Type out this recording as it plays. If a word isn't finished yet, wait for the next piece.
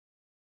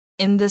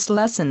In this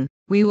lesson,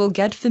 we will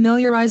get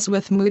familiarized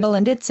with Moodle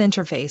and its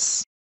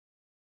interface.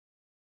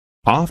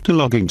 After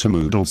logging to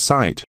Moodle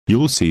site,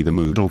 you'll see the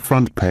Moodle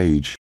front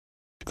page.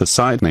 The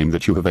site name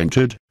that you have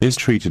entered is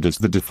treated as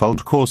the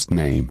default course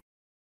name.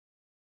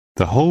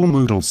 The whole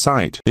Moodle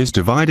site is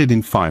divided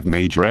in 5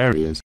 major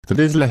areas, that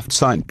is left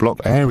side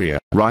block area,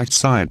 right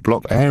side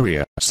block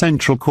area,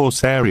 central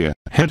course area,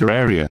 header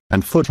area,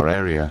 and footer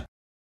area.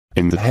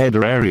 In the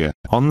header area,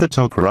 on the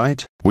top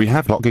right, we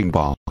have logging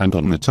bar, and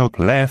on the top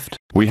left,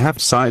 we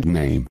have site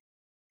name.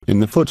 In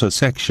the footer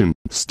section,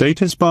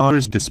 status bar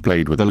is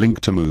displayed with a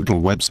link to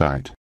Moodle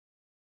website.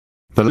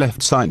 The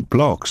left side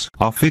blocks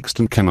are fixed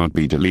and cannot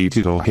be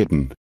deleted or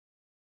hidden.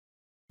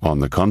 On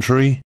the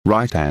contrary,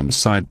 right-hand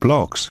side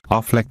blocks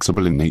are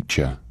flexible in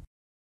nature.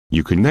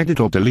 You can edit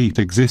or delete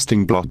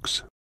existing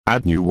blocks,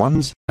 add new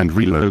ones, and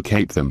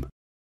relocate them.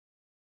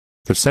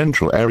 The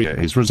central area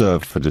is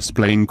reserved for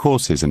displaying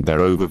courses and their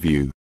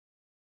overview.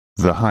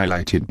 The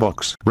highlighted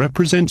box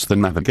represents the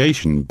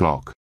navigation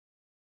block.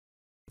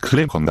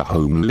 Click on the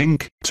home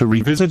link to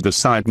revisit the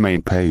site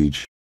main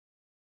page.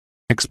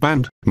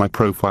 Expand My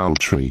Profile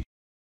Tree.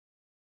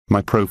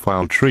 My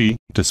Profile Tree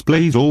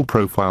displays all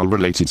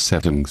profile-related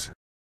settings.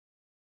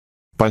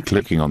 By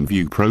clicking on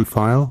View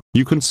Profile,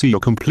 you can see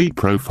your complete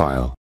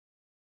profile.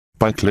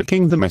 By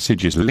clicking the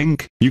Messages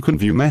link, you can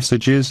view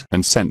messages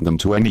and send them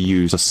to any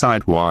user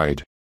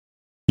site-wide.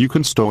 You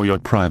can store your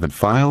private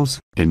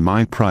files in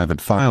My Private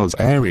Files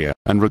area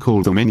and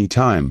recall them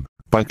anytime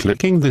by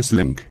clicking this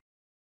link.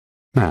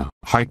 Now,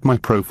 hide My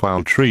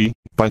Profile Tree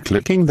by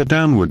clicking the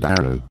downward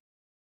arrow.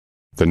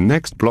 The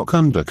next block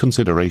under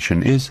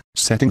consideration is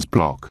Settings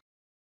block.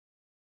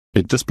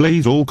 It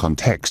displays all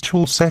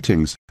contextual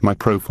settings, My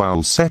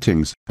Profile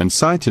settings, and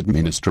site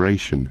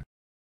administration.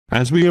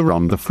 As we are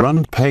on the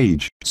front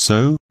page,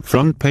 so,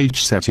 front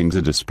page settings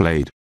are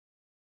displayed.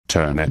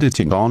 Turn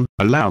Editing On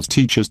allows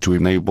teachers to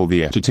enable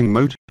the editing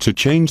mode to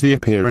change the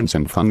appearance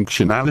and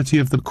functionality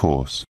of the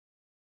course.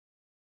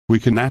 We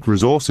can add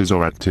resources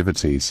or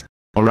activities,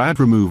 or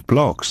remove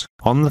blocks,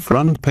 on the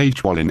front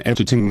page while in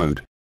editing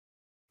mode.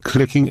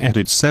 Clicking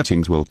Edit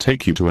Settings will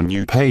take you to a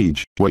new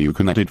page, where you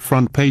can edit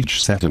front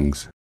page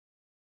settings.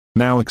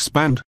 Now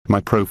expand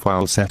My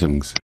Profile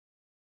settings.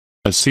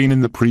 As seen in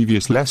the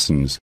previous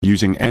lessons,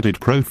 using Edit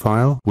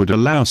Profile would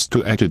allow us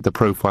to edit the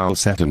profile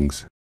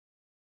settings.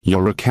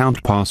 Your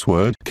account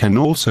password can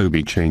also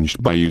be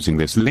changed by using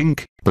this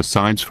link,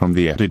 besides from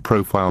the Edit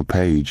Profile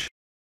page.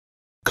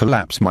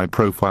 Collapse My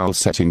Profile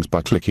settings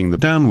by clicking the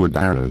downward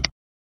arrow.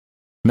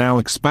 Now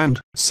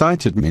expand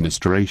Site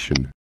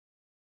Administration.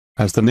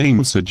 As the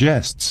name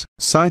suggests,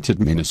 Site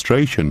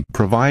Administration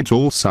provides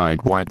all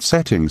site-wide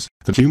settings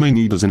that you may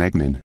need as an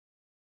admin.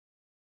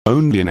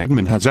 Only an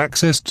admin has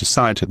access to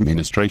site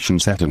administration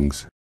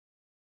settings.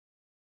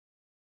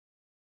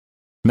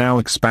 Now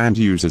expand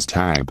Users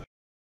tab.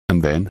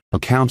 And then,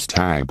 Accounts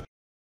tab.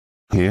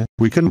 Here,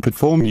 we can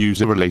perform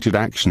user-related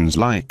actions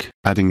like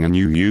adding a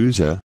new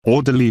user,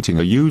 or deleting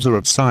a user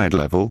at site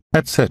level,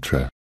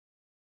 etc.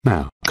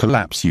 Now,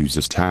 collapse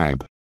Users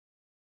tab.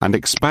 And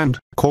expand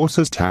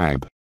Courses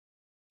tab.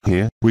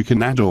 Here, we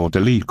can add or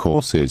delete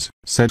courses,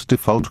 set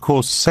default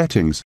course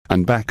settings,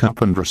 and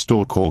backup and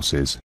restore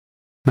courses.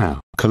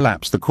 Now,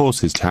 collapse the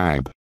Courses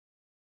tab.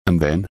 And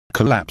then,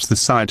 collapse the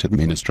Site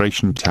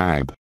Administration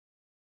tab.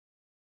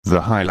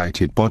 The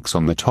highlighted box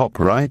on the top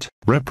right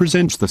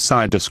represents the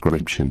site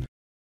description.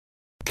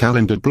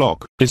 Calendar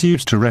block is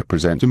used to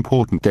represent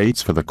important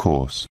dates for the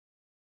course.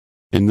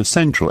 In the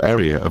central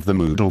area of the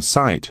Moodle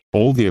site,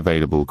 all the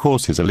available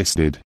courses are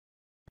listed.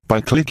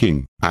 By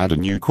clicking Add a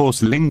New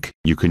Course link,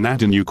 you can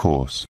add a new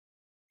course.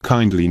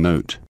 Kindly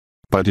note,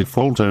 by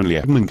default only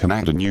admin can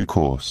add a new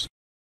course.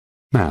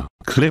 Now,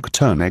 click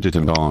Turn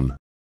Editing On.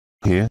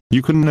 Here,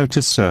 you can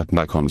notice certain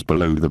icons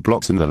below the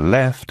blocks in the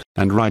left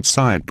and right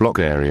side block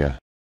area.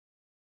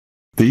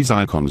 These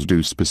icons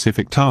do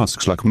specific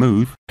tasks like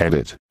move,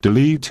 edit,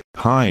 delete,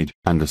 hide,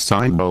 and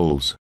assign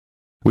roles.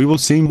 We will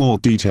see more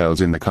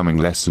details in the coming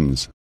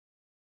lessons.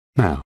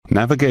 Now,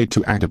 navigate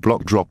to Add a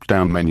Block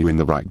drop-down menu in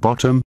the right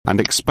bottom, and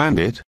expand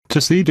it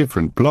to see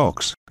different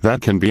blocks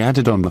that can be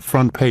added on the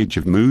front page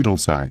of Moodle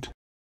site.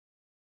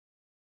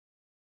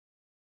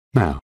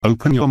 Now,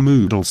 open your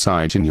Moodle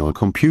site in your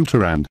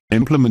computer and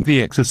implement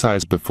the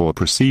exercise before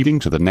proceeding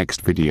to the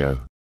next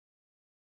video.